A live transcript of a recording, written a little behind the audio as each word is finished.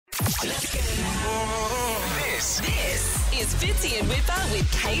This is Fitzy and Wippa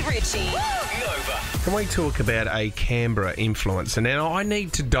with Kate Ritchie. Nova. Can we talk about a Canberra influencer? Now, I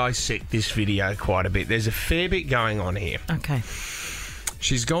need to dissect this video quite a bit. There's a fair bit going on here. Okay.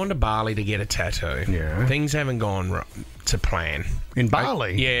 She's gone to Bali to get a tattoo. Yeah. Things haven't gone to plan. In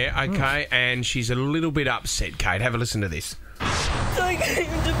Bali? Yeah, okay. And she's a little bit upset, Kate. Have a listen to this. So I came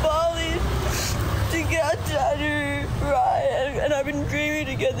to Bali to get a tattoo, right? And I've been dreaming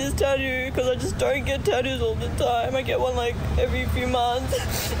to get this tattoo because I just don't get tattoos all the time. I get one like every few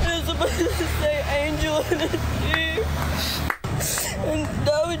months. And it's supposed to say angel energy. And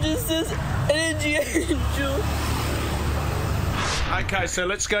that one just says energy angel. Okay, so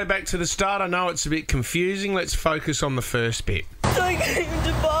let's go back to the start. I know it's a bit confusing. Let's focus on the first bit. So I came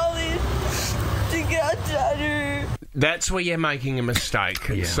to Bali to get a tattoo. That's where you're making a mistake.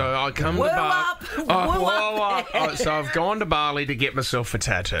 Yeah. So I come to Bali. So I've gone to Bali to get myself a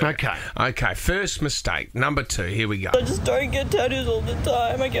tattoo. Okay. Okay, first mistake. Number 2, here we go. I just don't get tattoos all the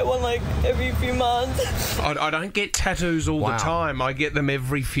time. I get one like every few months. I don't get tattoos all the time. I get them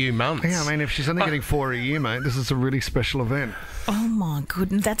every few months. Yeah, I mean, if she's only getting 4 a year, mate, this is a really special event. Oh, my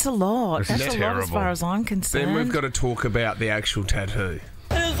goodness. That's a lot. This That's is a lot as terrible. far as I'm concerned. Then we've got to talk about the actual tattoo.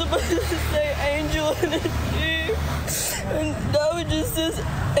 And it's supposed to say angel energy. And that one just says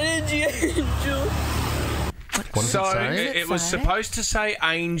energy angel. What does So it say? it was supposed to say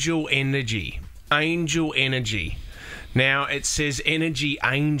angel energy. Angel energy. Now it says energy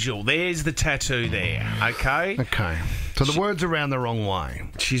angel. There's the tattoo there, okay? Okay. So the word's around the wrong way.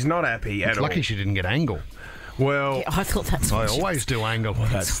 She's not happy at all. Lucky she didn't get angle. Well, Yeah, I thought that's I what she always do angle.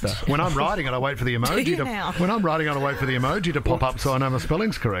 that's the... When I'm writing it, I wait for the emoji you to. now? When I'm writing it, I wait for the emoji to pop up so I know my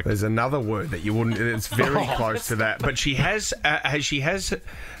spelling's correct. There's another word that you wouldn't... It's very close to that. But she has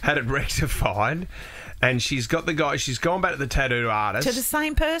had it rectified, and she's got the guy... She's gone back to the tattoo artist. To the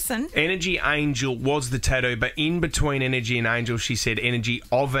same person? Energy Angel was the tattoo, but in between Energy and Angel, she said Energy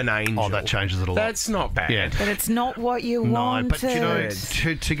of an Angel. Oh, that changes it a lot. That's not bad. Yeah. But it's not what you No, wanted. but you know,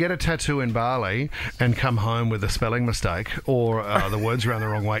 to get a tattoo in Bali and come home with a spelling mistake or the words around the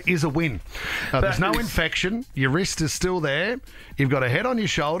wrong way is a win. There's no infection. Your wrist is still there. You've got a head on your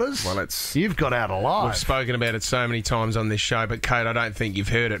shoulders. Well, it's... You've got out alive. We've spoken about it so many times on this show, but Kate, I don't think you've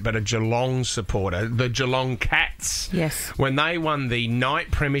heard it, but a Geelong supporter, the Geelong Cats, Yes. when they won the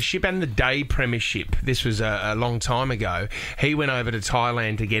night premiership and the day premiership, this was a long time ago, he went over to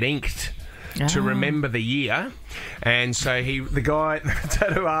Thailand to get inked. To remember the year, and so the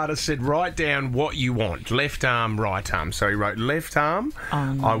tattoo artist said, write down what you want, left arm, right arm. So he wrote left arm,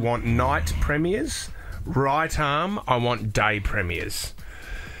 I want night premiers, right arm, I want day premiers.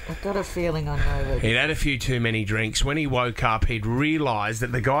 I've got a feeling I know that. He'd had a few too many drinks. When he woke up, he'd realised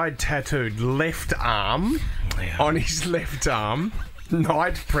that the guy had tattooed left arm on his left arm,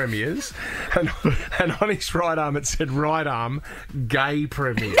 night premiers, and on his right arm it said right arm, gay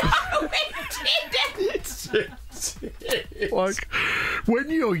premiers. Like, when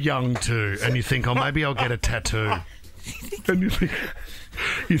you're young too, and you think, oh, maybe I'll get a tattoo. And you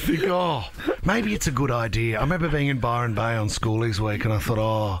think, oh, maybe it's a good idea. I remember being in Byron Bay on Schoolies Week, and I thought,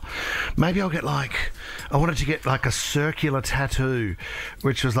 oh, maybe I'll get I wanted to get like a circular tattoo,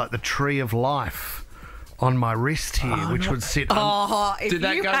 which was like the tree of life on my wrist here, which would sit... Did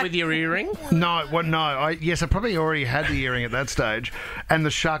that go with your earring? No, well, no. Yes, I probably already had the earring at that stage, and the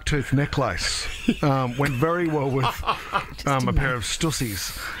shark tooth necklace went very well with a pair of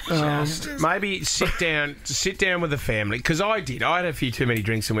stussies. Maybe sit down with the family, because I did. I had a few too many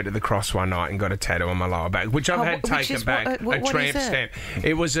drinks and went to the Cross one night and got a tattoo on my lower back, which I've had taken back. What a tramp is it? stamp.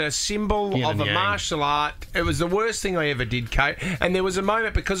 It was a symbol Yin of and a yang. martial art. It was the worst thing I ever did, Kate. And there was a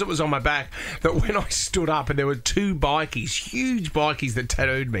moment, because it was on my back, that when I stood up and there were 2 bikies, huge bikies that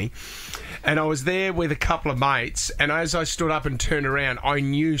tattooed me, and I was there with a couple of mates, and as I stood up and turned around, I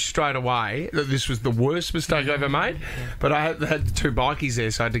knew straight away that this was the worst mistake I ever made. But I had the 2 bikies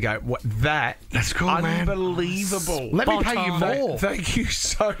there, so I had to go, that's cool, man. Unbelievable. Let me pay you more. Thank you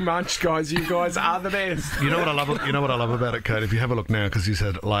so much, guys. You guys are the best. You know what I love? You know what I love about it, Kate? If you have a look now, because you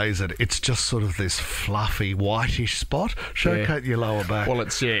said lasered, it's just sort of this fluffy whitish spot. Show Kate your lower back. Well,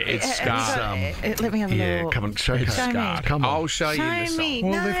 it's scarred. Let me have a look. Come on, show Kate. Show me. Come on. I'll show you in the Show me.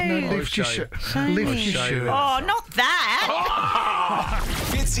 song. No. Lift your shirt. Show Lift me. your shirt. Oh, not that.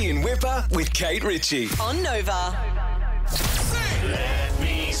 Fitzy and Wippa with Kate Ritchie. On Nova. Let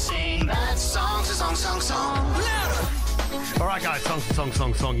me sing that song. All right, guys,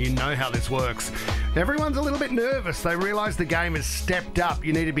 song. You know how this works. Everyone's a little bit nervous. They realise the game has stepped up.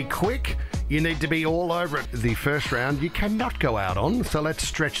 You need to be quick. You need to be all over it. The first round you cannot go out on, so let's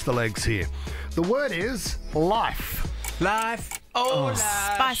stretch the legs here. The word is life. Life.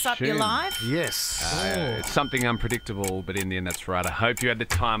 Spice up your tune. life. Yes. It's something unpredictable, but in the end, that's right. I hope you had the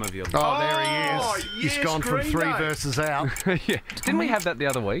time of your life. Oh, there he is. yes, He's gone from Green 3 Day. verses out. Yeah. Didn't we have that the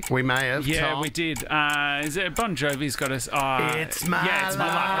other week? We may have. Yeah, Tom. we did. Is it Bon Jovi's got us? It's my yeah, it's my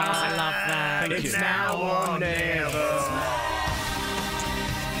life. That was I it. love that. Thank you. Now or never.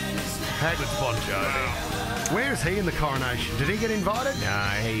 Hey, it's Bon Jovi. Where is he in the coronation? Did he get invited? No,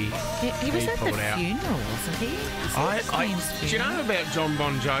 he He was at the pulled out. funeral, wasn't he? Do you know about John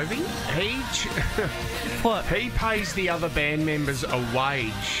Bon Jovi? What? He pays the other band members a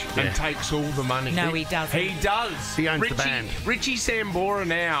wage and takes all the money. No, he doesn't. He does. He owns the band. Richie Sambora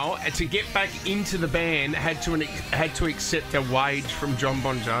now, to get back into the band, had to accept a wage from John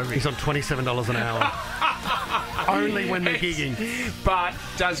Bon Jovi. He's on $27 an hour. Only when they're gigging. But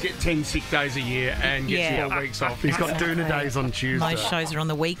does get 10 sick days a year and gets Yeah. 4 weeks off. He's got Doona days on Tuesday. Most shows are on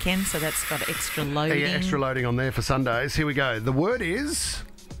the weekend, so that's got extra loading. Yeah, extra loading on there for Sundays. Here we go. The word is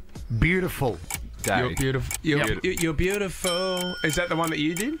beautiful. Day. You're beautiful. You're beautiful. Is that the one that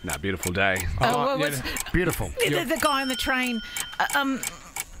you did? No, beautiful day. Oh, yeah. what's Beautiful. the guy on the train?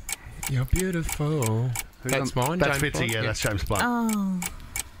 You're beautiful. That's mine. That's James Fitzy, Bond. yeah, that's James Blunt. Oh,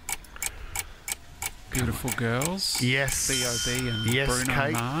 Beautiful girls. Yes. B.O.B. and Yes, Bruno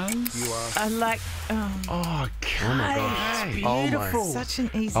Kate. Mars. You are. I like. Oh, Oh my gosh. Oh my. Such an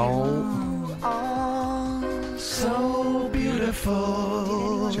easy Oh. one. So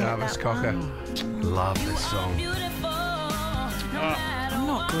beautiful. Jarvis Cocker. Love this song. I'm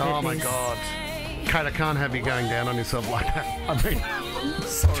not good Oh at my this. God. Kate, I can't have you going down on yourself like that. I mean,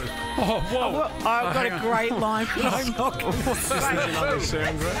 sorry. Oh, whoa. I've got a great line, but I'm not going to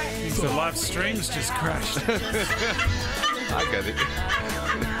say. The live stream's just crashed. I got it.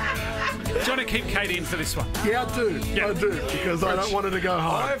 Do you want to keep Kate in for this one? Yeah, I do. I do. Because I don't want her to go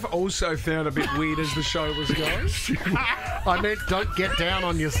home. I've also found a bit weird as the show was going. I meant don't get down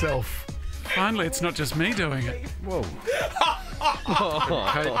on yourself. Finally, it's not just me doing it. Whoa.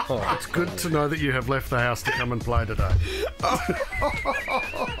 Kate, it's good to know that you have left the house to come and play today.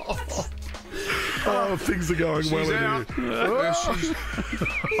 Oh, things are going well in out. here.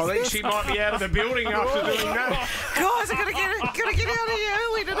 I think she might be out of the building after doing that. Guys, I gotta get out of here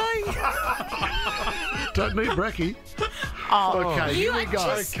early today. Don't need brekkie. Oh, Okay, you here we are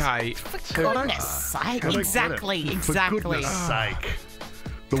go. just- Okay. For goodness sake. I don't get Exactly, it. exactly. For goodness sake.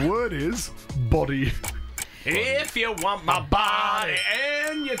 The word is body. If you want my body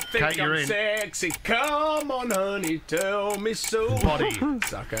and you think Kate, you're I'm in. sexy, come on, honey, tell me so. Body.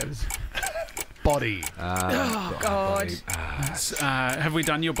 Suckers. Body. Oh, God. Have we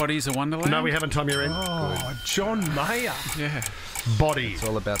done Your Body's a Wonderland? No, we haven't, Tom, you're in. Oh, John Mayer. Yeah. Body. It's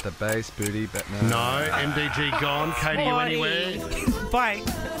all about the bass, booty, but no. No, MDG gone. Katie, you anywhere? By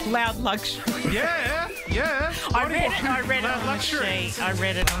Loud Luxury. Yeah, yeah. I read it on the Luxury. sheet. I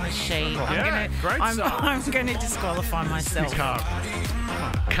read it on the sheet. Yeah, great I'm song. going to disqualify myself. You can't.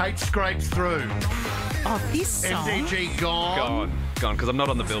 Kate scrapes through. Oh, this song. MDG gone. Gone, because I'm not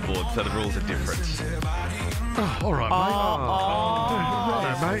on the billboard, so the rules are different. Oh, all right, mate.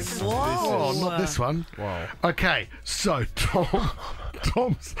 Righto, mate. Whoa. Oh, not this one. Wow. Okay, so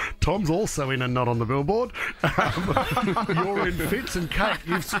Tom's also in and not on the billboard. You're in Fitz and Kate.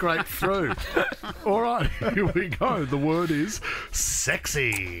 You've scraped through. All right, here we go. The word is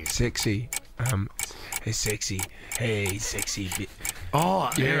sexy. Sexy. Hey, sexy. Hey, sexy bit. Oh,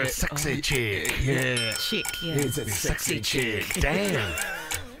 you're a sexy chick. Yeah. Chick, yeah. It's a sexy chick. Damn.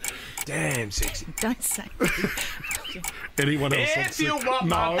 Damn sexy. Don't say. Anyone else? If you want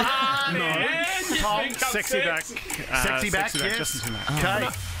my body and you Tom, think I'm sexy back. Sexy back, yes. Justin Timberlake. Okay.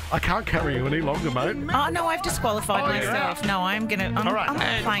 I can't carry you any longer, mate. Oh, no, I've disqualified myself. No, I'm All right. I'm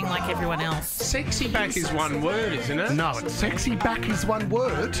not playing like everyone else. Sexy back is one word, isn't it? No, it's sexy back is one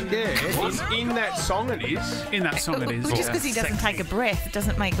word. Yeah. In that song it is. In that song it is. Just because he doesn't take a breath, it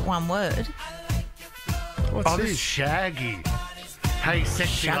doesn't make it one word. Oh, this is Shaggy. Hey,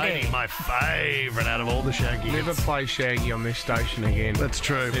 sexy Shaggy. lady, my favourite out of all the Shaggy. Never play Shaggy on this station again. That's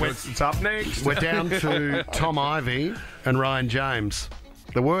true. It's up next. We're down to Tom Ivey and Ryan James.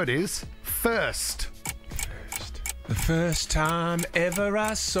 The word is first. The first time ever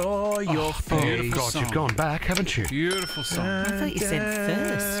I saw your face. beautiful God, song. you've gone back, haven't you? Beautiful song. I thought you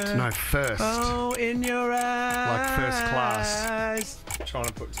said first. No, first. Oh, in your eyes. Like first class. Trying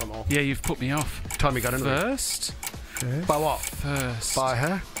to put some off. Yeah, you've put me off. Time you got into it. First? By what? First. By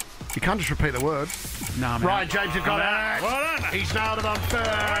her. You can't just repeat the word. Nah, man. Ryan James, you've got it. Well done. He's nailed it on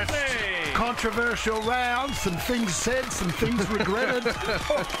first. Controversial round, some things said, some things regretted.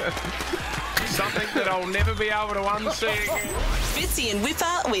 Something that I'll never be able to unsee again. Fitzy and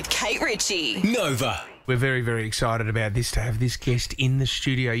Wippa with Kate Ritchie. Nova. We're very, very excited about this, to have this guest in the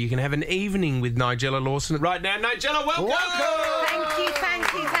studio. You can have an evening with Nigella Lawson right now. Nigella, welcome! Thank you,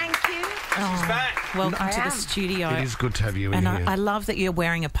 thank you, thank you. She's back. Welcome to the studio. It is good to have you in And here. I love that you're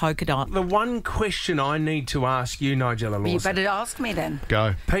wearing a polka dot. The one question I need to ask you, Nigella Lawson. You better ask me then.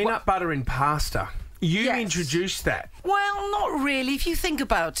 Go. Peanut butter in pasta. You Yes. introduced that. Well, not really. If you think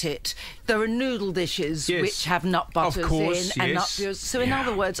about it, there are noodle dishes Yes. which have nut butters course, in and nut yes. pures. So, in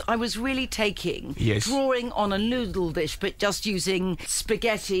other words, I was really Yes. drawing on a noodle dish, but just using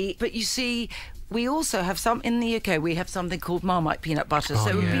spaghetti. But you see, we also have some in the UK. We have something called Marmite peanut butter. So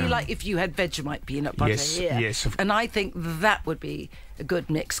it would be like if you had Vegemite peanut butter Yes, here. yes. And I think that would be a good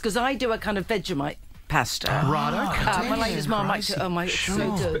mix because I do a kind of Vegemite pasta. Right, okay. My lady's Marmite. Oh my, it's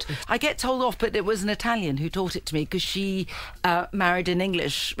so good. I get told off, but it was an Italian who taught it to me because she married an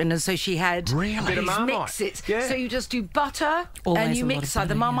English, and so she had Really? Bit of these Marmite. mixes. Yeah. So you just do butter Always and you a lot mix of either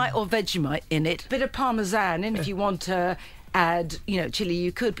butter, Marmite or Vegemite in it. Bit of Parmesan, and if you want to add, chili,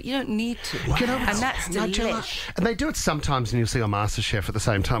 you could, but you don't need to. And that's delish. And they do it sometimes, and you'll see on MasterChef at the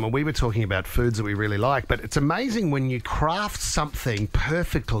same time. And we were talking about foods that we really like, but it's amazing when you craft something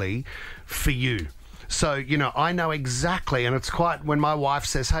perfectly for you. So, I know exactly, and it's quite, when my wife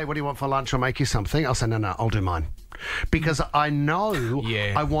says, hey, what do you want for lunch? I'll make you something. I'll say, no, I'll do mine. Because I know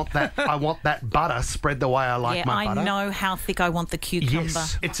I want that butter spread the way I like my butter. I know how thick I want the cucumber.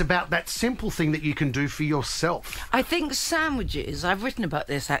 Yes, it's about that simple thing that you can do for yourself. I think sandwiches, I've written about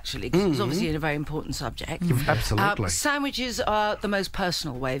this actually, because it's obviously a very important subject. Absolutely. Sandwiches are the most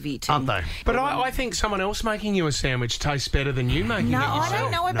personal way of eating. Aren't they? But I think someone else making you a sandwich tastes better than you making No, it I yourself.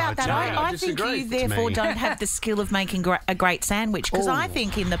 don't know about that. don't. I think disagree. you It's therefore me. don't have the skill of making a great sandwich. Because I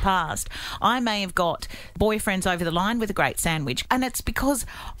think in the past I may have got boyfriends over the line with a great sandwich, and it's because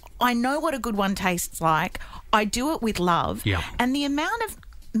I know what a good one tastes like. I do it with love, Yeah. and the amount of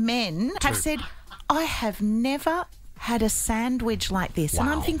men have said, I have never had a sandwich like this, and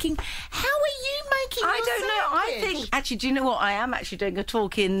I'm thinking, how are you making? I your don't know. I sandwich? think actually, do you know what? I am actually doing a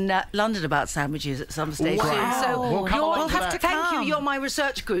talk in London about sandwiches at some stage. Wow. So We'll come along We'll to have that. to thank come. you. You're my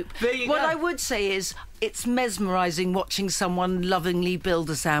research group. There you what go. I would say is, it's mesmerising watching someone lovingly build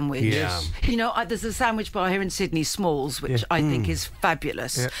a sandwich. Yeah. There's a sandwich bar here in Sydney, Smalls, which I think is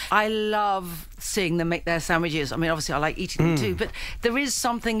fabulous. I love seeing them make their sandwiches. I mean, obviously, I like eating them too, but there is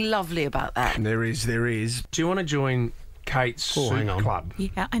something lovely about that. There is. Do you want to join Kate's Soup hang on. Club?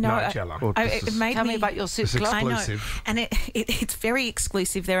 Yeah, I know. Nigella. It made Tell me about your soup It's club. I know, exclusive. and it's very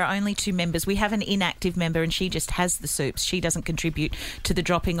exclusive. There are only 2 members. We have an inactive member, and she just has the soups. She doesn't contribute to the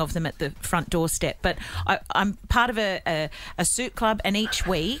dropping of them at the front doorstep. But I'm part of a soup club, and each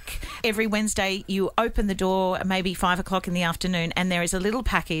week, every Wednesday, you open the door at maybe 5 o'clock in the afternoon, and there is a little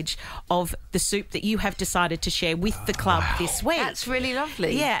package of the soup that you have decided to share with the club this week. That's really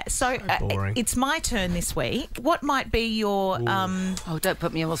lovely. Yeah, so boring. it's my turn this week. What might be your Oh, don't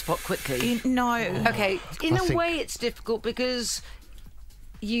put me on the spot quickly. no? Okay, in I a think- way it's difficult because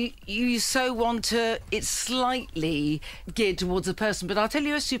you so want to, it's slightly geared towards a person, but I'll tell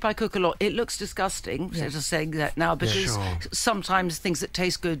you a soup I cook a lot. It looks disgusting, so just saying that now, because Sure. sometimes things that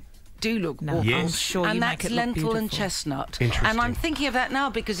taste good do look awful. I'm Yes. sure you And make that's it look lentil and beautiful. chestnut. Interesting. And I'm thinking of that now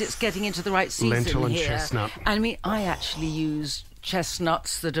because it's getting into the right season Lentil and here. chestnut. I mean, I actually use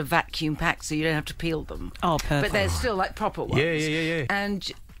chestnuts that are vacuum packed, so you don't have to peel them. Oh, But perfect. they're still like proper ones. Yeah.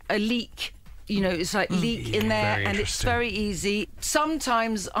 And a leek, it's like leek in there, very and it's interesting. very easy.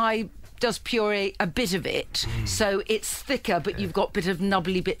 Sometimes I just puree a bit of it, so it's thicker, but you've got bit of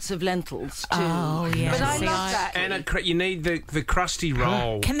nubbly bits of lentils too. Oh, yeah. But I See, love that. And you need the crusty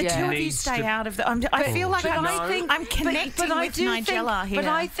roll. Can the Yeah. two of you Needs stay to- out of the? I feel like But I'm but connecting I with do Nigella think, here. But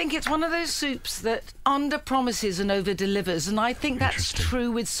I think it's one of those soups that under promises and over delivers, and I think that's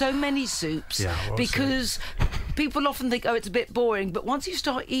true with so many soups. Yeah, well because people often think, oh, it's a bit boring, but once you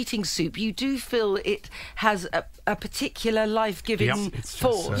start eating soup, you do feel it has a particular life-giving Yep. It's just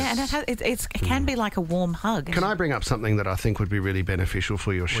force. yeah, and it can be like a warm hug. Can I bring up something that I think would be really beneficial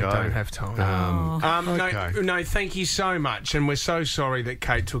for your show? We don't have time. Okay. No, thank you so much, and we're so sorry that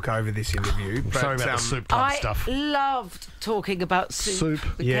Kate took over this interview. Sorry but, about the soup club I stuff. loved talking about soup.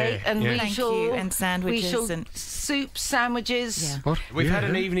 Soup. Yeah, Okay? And yeah. we Thank shall, you, and sandwiches We shall and- soup, sandwiches. Yeah. What? We've had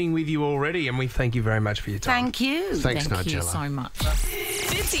an Yeah. evening with you already, and we thank you very much for your time. Thank you. Thanks, Thank you Nigella. so much.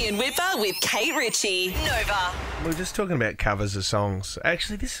 Fitzy and Wippa with Kate Ritchie. Nova. We were just talking about covers of songs.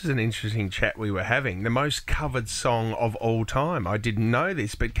 Actually, this is an interesting chat we were having. The most covered song of all time. I didn't know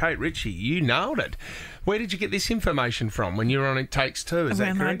this, but Kate Ritchie, you nailed it. Where did you get this information from when you were on It Takes Two? Is that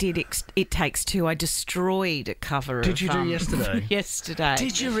When I correct? did It Takes Two, I destroyed a cover Did of... you do yesterday? yesterday.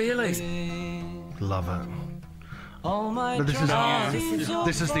 Did you really? Love it. But this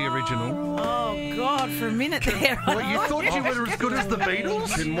is the original. Oh, God, for a minute there. What, you thought you were as good as the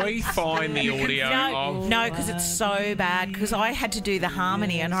Beatles? Can we find the audio of... No, because it's so bad. Because I had to do the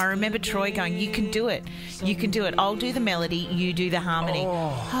harmony, and I remember Troy going, "You can do it. You can do it. I'll do the melody, you do the harmony."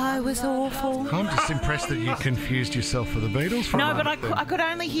 Oh, it was awful. I'm just impressed that you confused yourself with the Beatles for a No, but moment. I could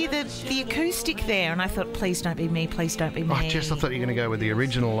only hear the acoustic there, and I thought, please don't be me, please don't be me. Oh, Jess, I thought you were going to go with the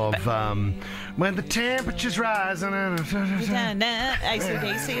original of When the Temperatures Rise.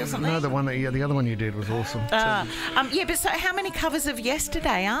 AC/DC or something? No, the other one you did was awesome. Yeah, but so how many covers of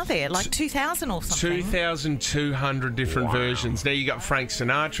Yesterday are there? Like 2,000 or something? 2,200 different versions. Now you got Frank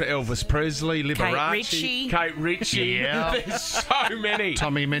Sinatra, Elvis Presley, Liberace, Kate Ritchie. Yeah. There's so many.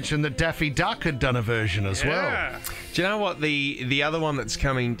 Tommy mentioned that Daffy Duck had done a version as well. Do you know what? The other one that's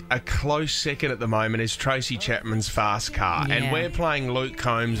coming a close second at the moment is Tracy Chapman's Fast Car. Yeah. And we're playing Luke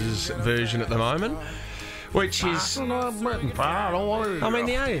Combs' version at the moment. Which is, I mean,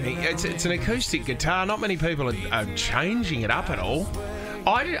 the only thing, it's an acoustic guitar. Not many people are changing it up at all.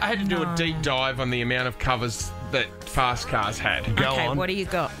 I had to do a deep dive on the amount of covers that Fast Cars had. Go Okay, on. what do you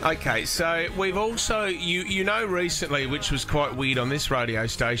got? Okay, so we've also, you know recently, which was quite weird on this radio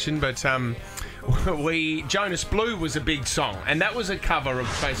station, but Jonas Blue was a big song, and that was a cover of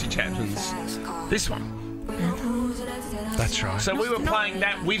Tracy Chapman's, this one. That's right. So we were playing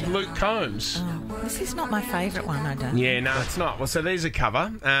that with Luke Combs. This is not my favourite one, I don't Yeah, no, it's not. Well, so there's a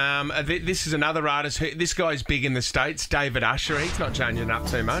cover. This is another artist. This guy's big in the States, David Usher. He's not changing it up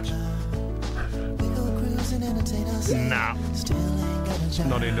too much. Nah.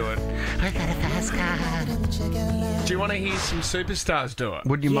 Not into it. Do you want to hear some superstars do it?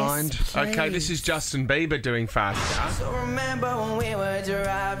 Would you mind? Okay, this is Justin Bieber doing Fast Car.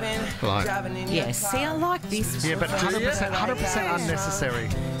 Right. Yes, see, I like this. Yeah, but 100% unnecessary.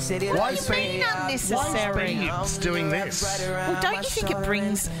 Why is unnecessary? Biebs doing this? Well, don't you think it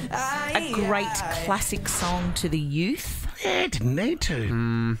brings a great classic song to the youth? Yeah, didn't need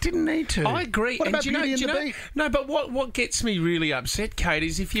to. Didn't need to. I agree. What about do you know, Beauty and do you the know- Beast? No, but what gets me really upset, Kate,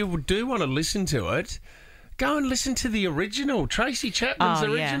 is if you do want to listen to it, go and listen to the original, Tracy Chapman's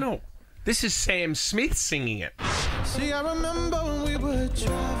Oh, yeah. original. This is Sam Smith singing it. See, I remember when we were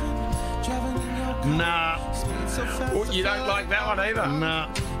driving in your Nah. Well, you don't like that one either?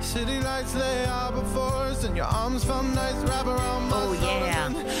 Nah. city lights lay out before us, and your arms felt nice wrap around my Oh, yeah.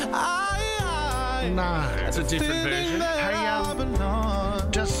 No. It's a different version. Hey,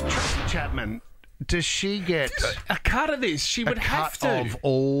 does Tracy Chapman, does she get A cut of this, she a would have cut to. of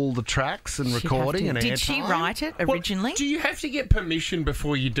all the tracks and recording and Did she airtime? write it Well, originally? do you have to get permission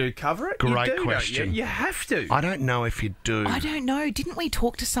before you do cover it? Great you do, don't you? question. You have to. I don't know if you do. I don't know. Didn't we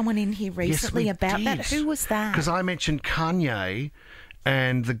talk to someone in here recently about that? Who was that? Because I mentioned Kanye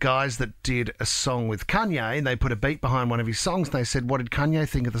and the guys that did a song with Kanye, and they put a beat behind one of his songs. And they said, "What did Kanye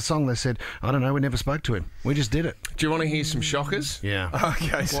think of the song?" They said, "I don't know. We never spoke to him. We just did it." Do you want to hear some shockers? Yeah.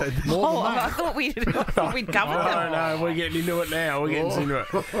 Okay, so... I thought we'd covered them. No, we're getting into it now. We're getting into it.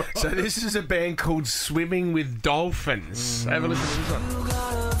 So this is a band called Swimming with Dolphins. Have a listen to this one.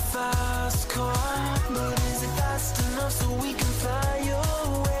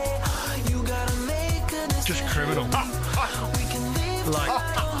 Just criminal.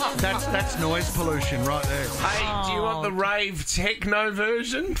 Like, that's noise pollution right there. Hey, do you want the rave techno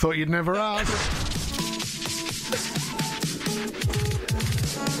version? Thought you'd never ask.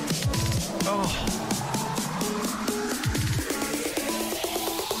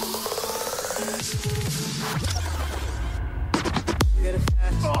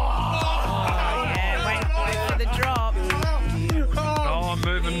 Yeah, wait for the drop. Oh, I'm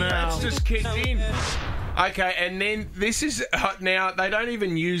moving now. That's just kicked in. Okay, and then this is... now, they don't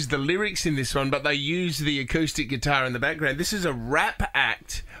even use the lyrics in this one, but they use the acoustic guitar in the background. This is a rap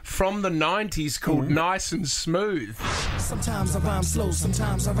act from the 90s called Nice and Smooth. Sometimes I rhyme slow,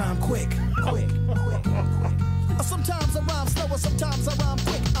 sometimes I rhyme quick. Sometimes I rhyme slower, sometimes I rhyme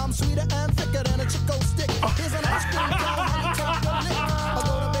quick. I'm sweeter and thicker than a Chico stick. Here's an ice cream cone, top your lip. I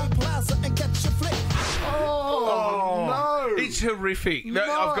go to Bay Plaza and catch your flick. It's horrific. No.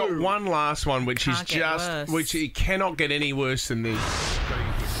 I've got one last one, which Can't is get just... worse. Which it cannot get any worse than this.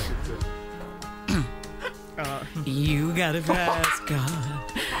 You got a fast car.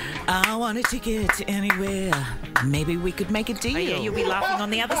 I want a ticket to anywhere. Maybe we could make a deal. Oh, yeah, you'll be laughing on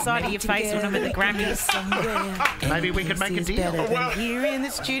the other side of your face when I'm at the Grammys somewhere. Maybe we could make a deal. Well, here in the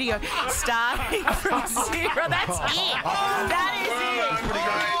studio, starting from zero. That's it. That is it.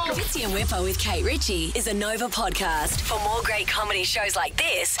 Fitzy and Wippa with Kate Ritchie is a Nova podcast. For more great comedy shows like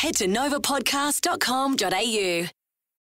this, head to novapodcast.com.au.